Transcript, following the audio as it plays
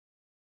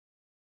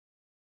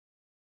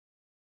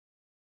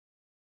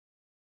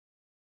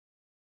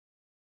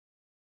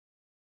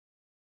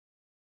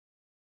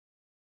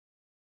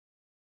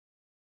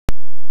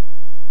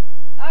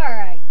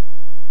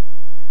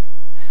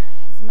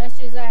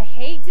as I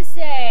hate to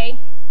say,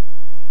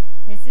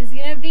 this is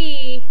gonna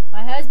be,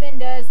 my husband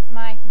does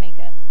my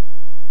makeup.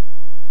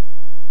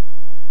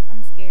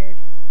 I'm scared.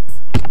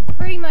 You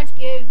pretty much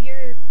give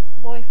your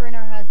boyfriend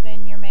or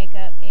husband your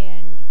makeup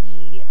and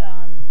he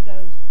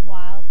goes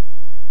wild,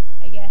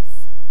 I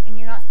guess. And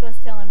you're not supposed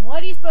to tell him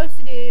what he's supposed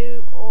to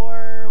do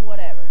or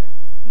whatever.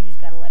 You just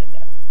gotta let him go.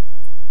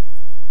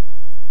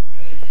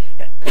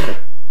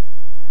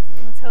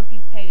 Let's hope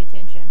you've paid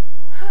attention.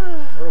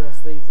 Roll my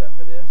sleeves up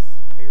for this.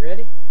 Are you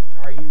ready?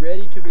 Are you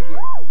ready to begin?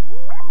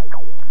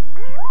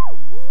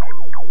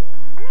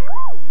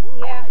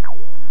 Yeah.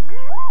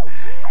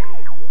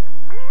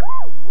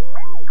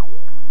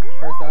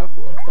 First off,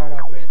 we're going to start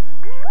off with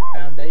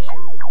foundation.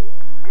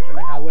 Don't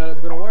know how well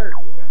it's going to work.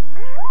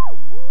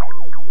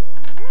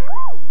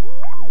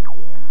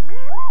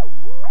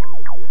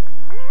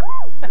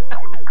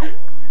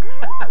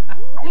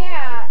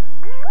 Yeah.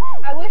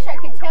 I wish I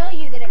could tell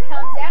you that it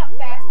comes out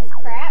fast as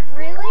crap.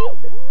 Really?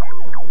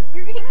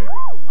 You're getting...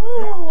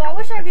 Ooh, I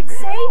wish I could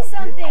say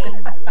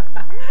something.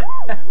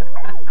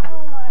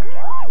 Oh my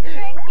god, you're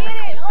gonna get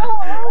it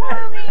all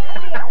over me.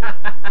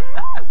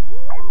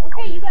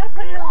 Okay, you gotta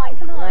put it on.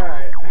 Come on.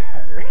 Alright.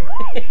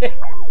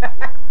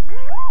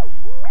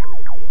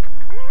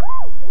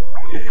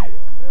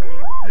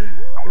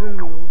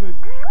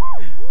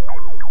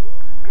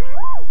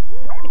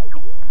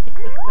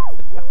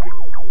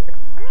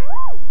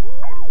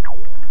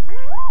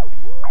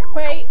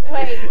 Wait.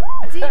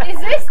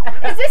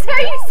 Is this how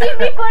you see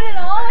me put it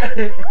on?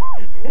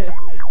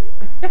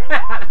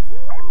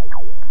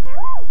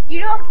 You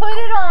don't put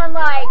it on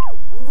like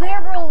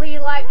liberally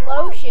like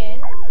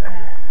lotion.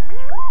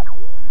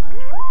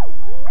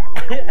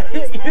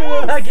 You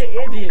look like an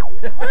Indian.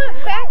 Look,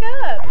 back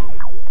up.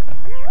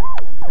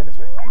 Turn this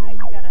way. No, you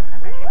gotta. I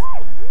got this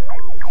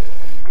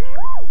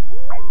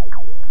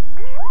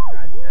I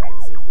need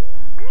to see.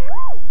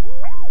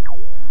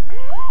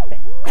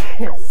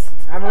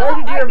 I'm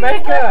allergic to your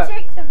makeup. Are you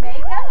allergic to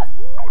makeup?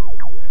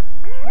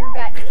 You're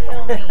about to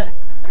kill me.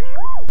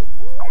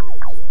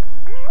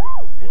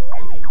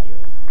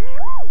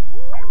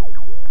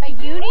 A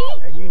uni?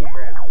 A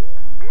unibrow.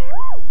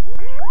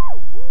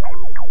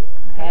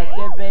 At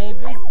the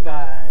baby's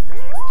bottom.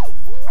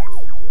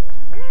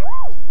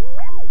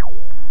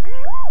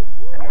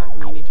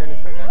 You need to turn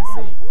this way so I can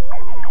see.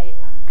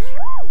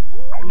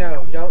 No,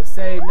 don't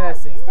say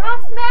nothing. Stop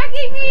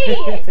smacking me!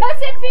 It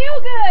doesn't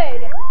feel good!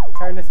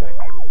 Turn this way.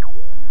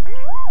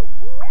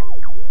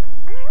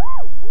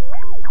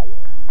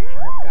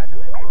 I've got to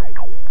let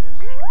Brandon do this.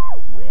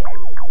 What?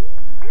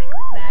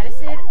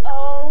 Madison?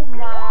 Oh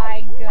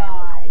my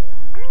god.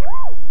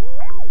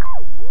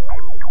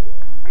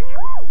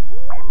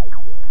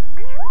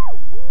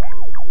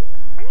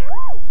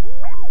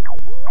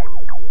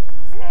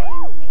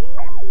 Save me.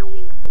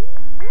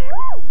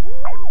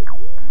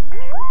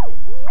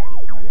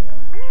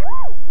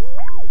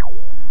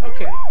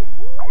 Okay.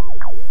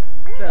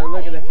 So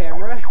look at the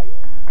camera.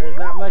 There's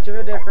not much of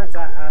a difference,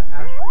 I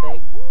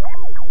think.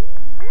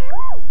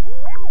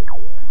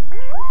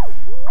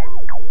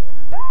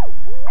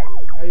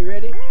 Are you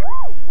ready?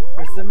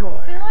 For some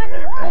more. I feel like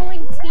you're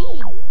pulling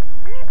teeth.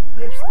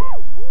 Lipstick.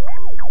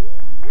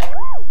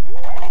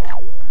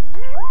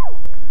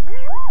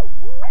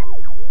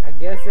 I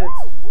guess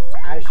it's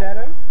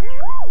eyeshadow. Is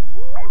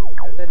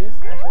that what that is?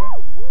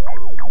 Eyeshadow?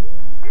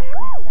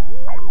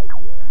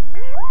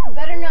 You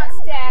better not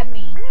stab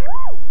me.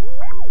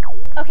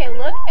 Okay,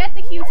 look at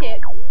the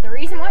Q-tip. The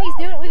reason why he's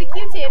doing it with a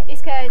Q-tip is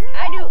because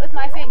I do it with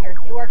my finger.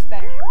 It works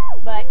better.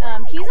 But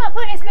he's not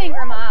putting his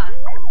finger in my eye.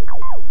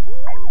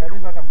 That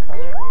is like I'm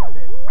coloring. What am I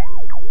doing?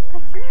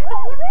 Like you're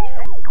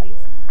coloring?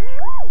 Please.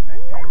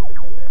 Alright, turn this way a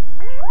little bit.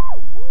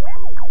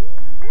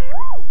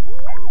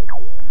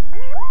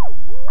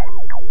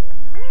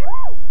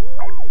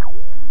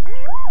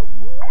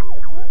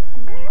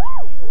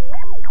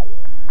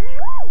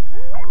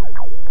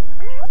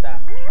 Stop.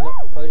 Look,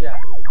 close your eye.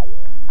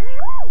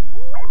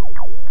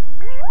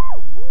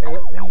 Hey,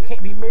 look, man, you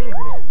can't be moving.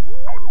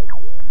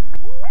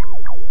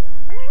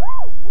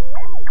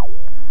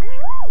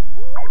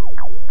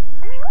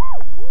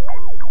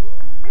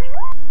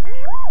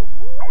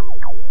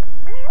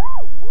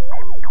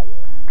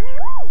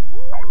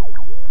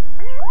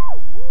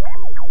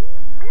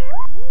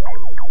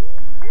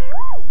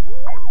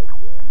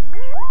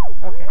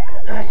 Okay.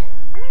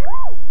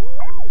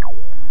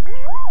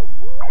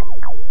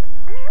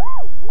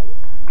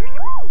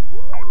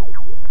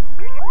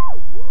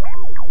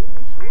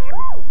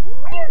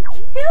 You're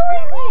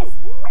killing this!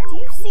 Do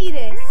you see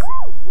this?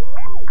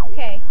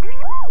 Okay.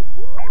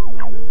 I'm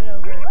gonna move it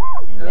over.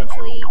 And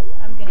eventually,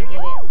 I'm gonna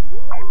get it.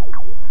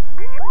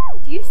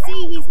 Do you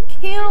see? He's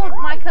killed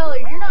my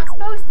colors. You're not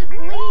supposed to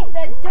bleed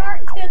the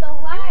dark to the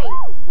light.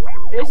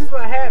 This is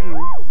what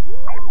happens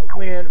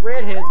when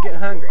redheads get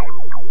hungry.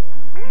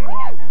 We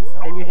have no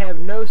soul. And you have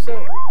no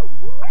soul.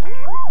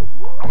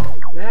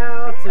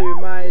 Now to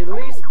my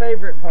least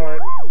favorite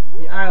part,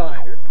 the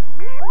eyeliner.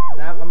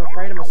 I'm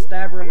afraid I'm going to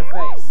stab her in the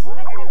face.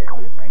 Why is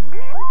everyone afraid of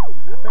that?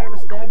 I'm afraid I'm going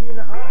to stab you in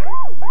the eye.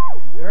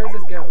 Where does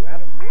this go?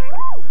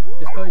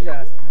 Just close your eyes.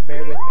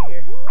 bear with me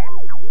here.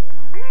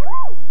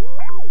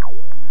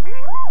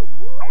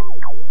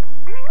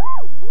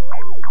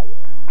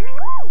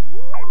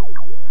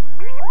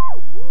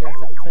 You gotta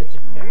stop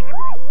clenching here.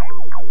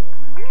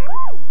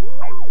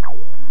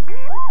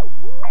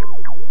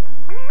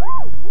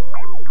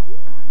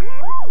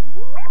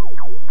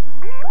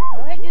 Go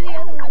ahead and do the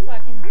other one so I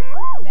can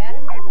bat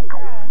and make them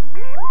dry.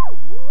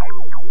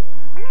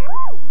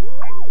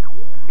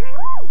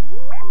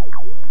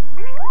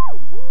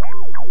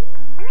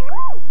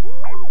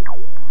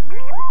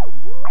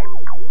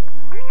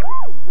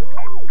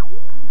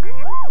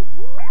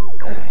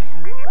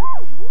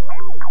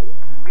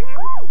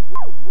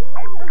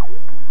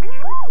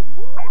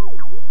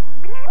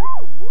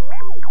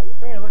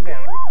 Look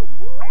down.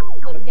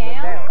 Look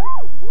down?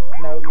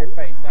 No, your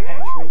face. Like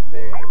actually,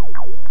 there you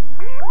go.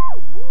 I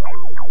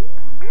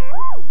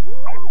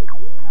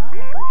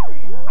know for sure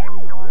you're not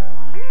doing the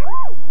waterline.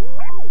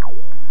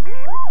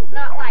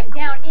 Not like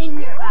down in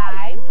your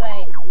eye,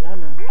 but... I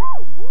know.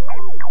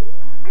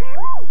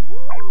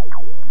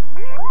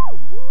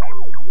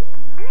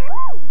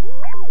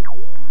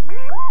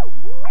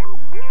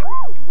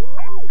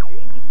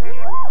 You'd be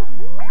further along than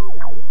this,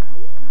 though.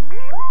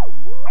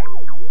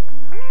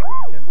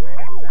 Okay, where I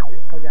got this out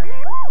there. Hold y'all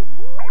down.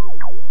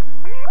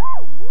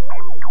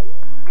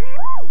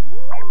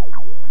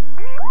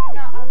 You're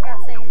not, I was about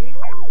to say, you're...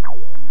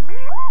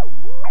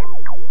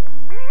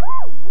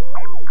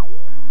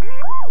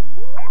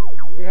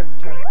 You have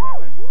to turn it that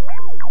way.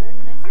 Turn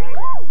this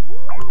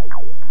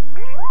way.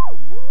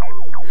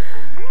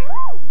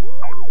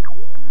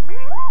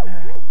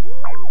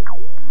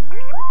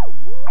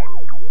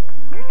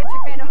 Put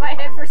your hand on my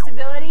head for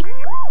stability.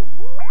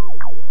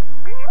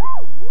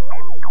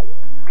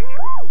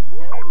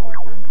 How many more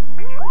times are you going to do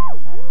the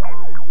inside of my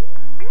eye?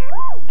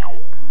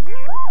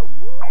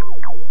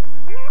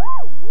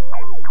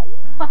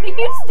 Why do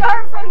you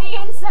start from the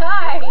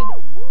inside?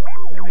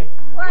 What do you mean?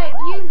 Like,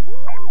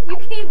 you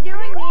keep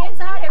doing the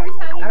inside every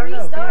time you I don't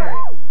know, restart.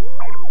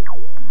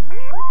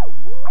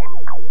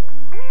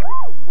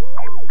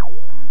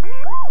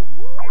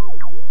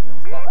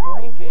 Stop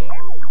blinking.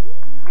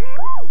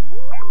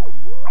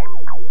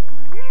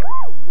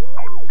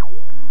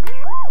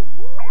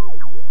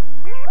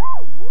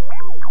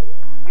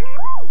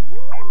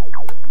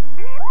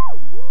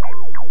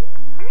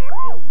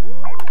 Feel for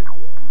me.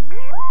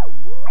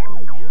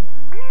 Going down.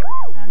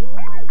 I don't even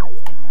wear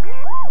lipstick that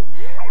often.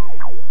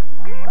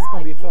 Only It's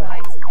gonna be fun.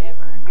 twice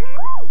ever.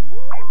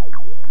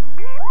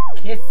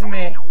 Kiss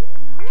me.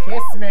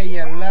 Kiss me,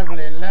 you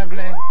lovely,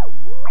 lovely.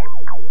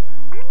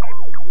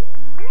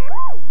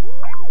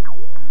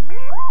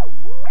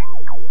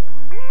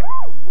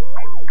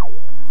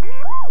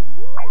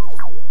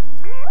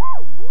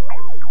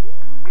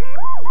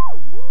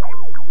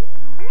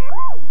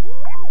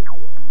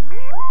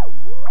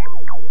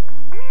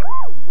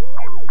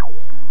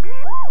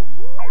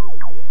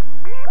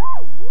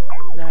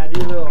 Now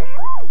do a little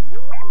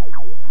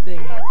thing.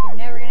 I thought you were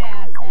never gonna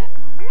ask that.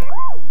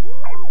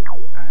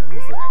 Alright, let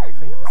me see. I gotta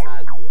clean up the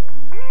side. Like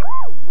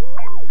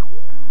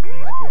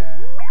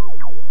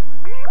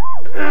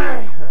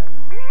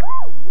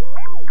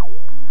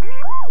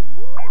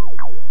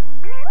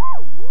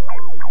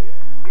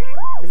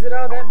Is it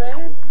all that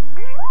bad?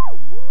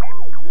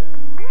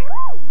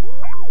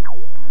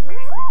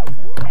 Lipstick is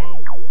okay.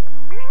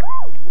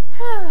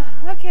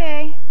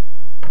 Okay.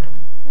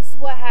 This is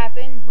what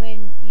happens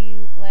when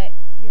you let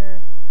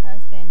your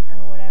husband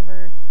or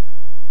whatever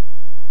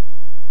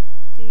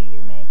do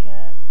your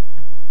makeup.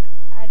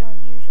 I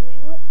don't usually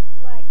look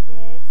like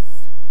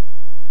this,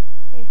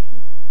 if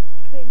you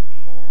couldn't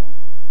tell.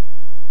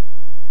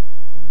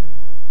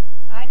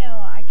 I know,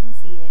 I can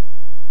see it.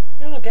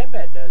 You don't look that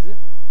bad, does it?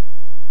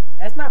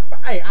 That's my.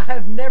 Hey, I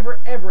have never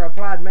ever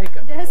applied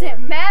makeup.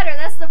 Doesn't matter,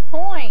 that's the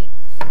point.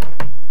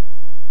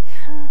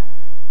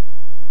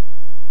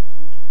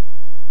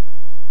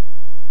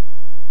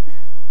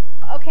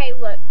 Okay,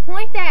 look,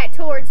 point that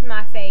towards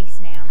my face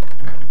now.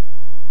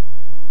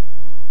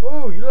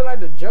 Ooh, you look like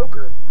the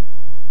Joker.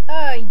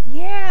 Yeah, You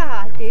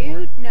want some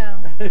dude. No.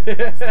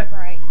 That's too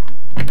bright.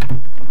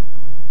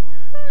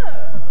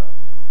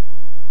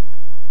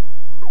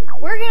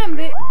 We're gonna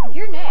move.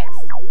 You're next.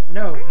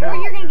 No, no. Or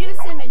you're gonna do the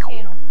cinnamon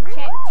channel.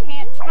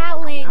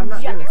 Challenge. I'm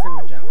not doing a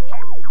cinnamon challenge.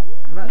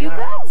 I'm not You dying.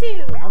 got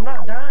to. I'm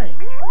not dying.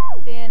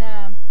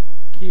 Then,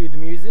 Cue the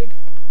music.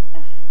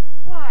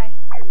 why?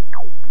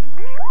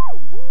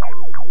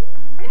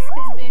 This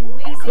has been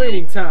Weezy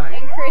Cleaning time.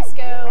 and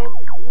Krisko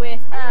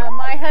with,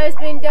 my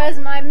husband does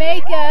my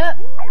makeup.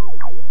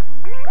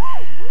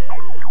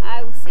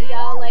 I will see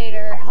y'all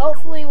later.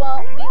 Hopefully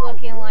won't be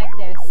looking like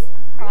this.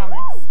 Promise.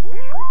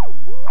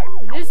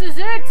 This is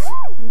it.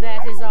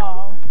 That is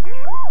all.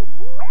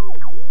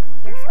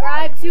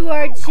 Subscribe to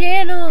our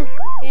channel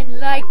and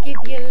like if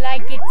you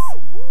like it.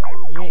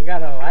 You ain't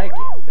gotta like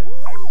it because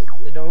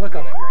it don't look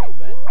all that great,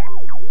 but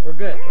we're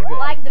good. We're good.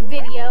 Like the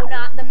video,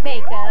 not the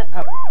makeup.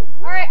 Oh.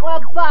 Alright,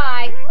 well,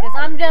 bye. Because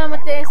I'm done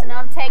with this and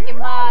I'm taking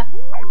my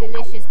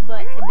delicious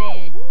butt to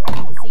bed.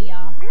 See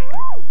y'all.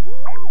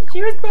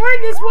 She was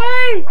born this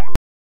way!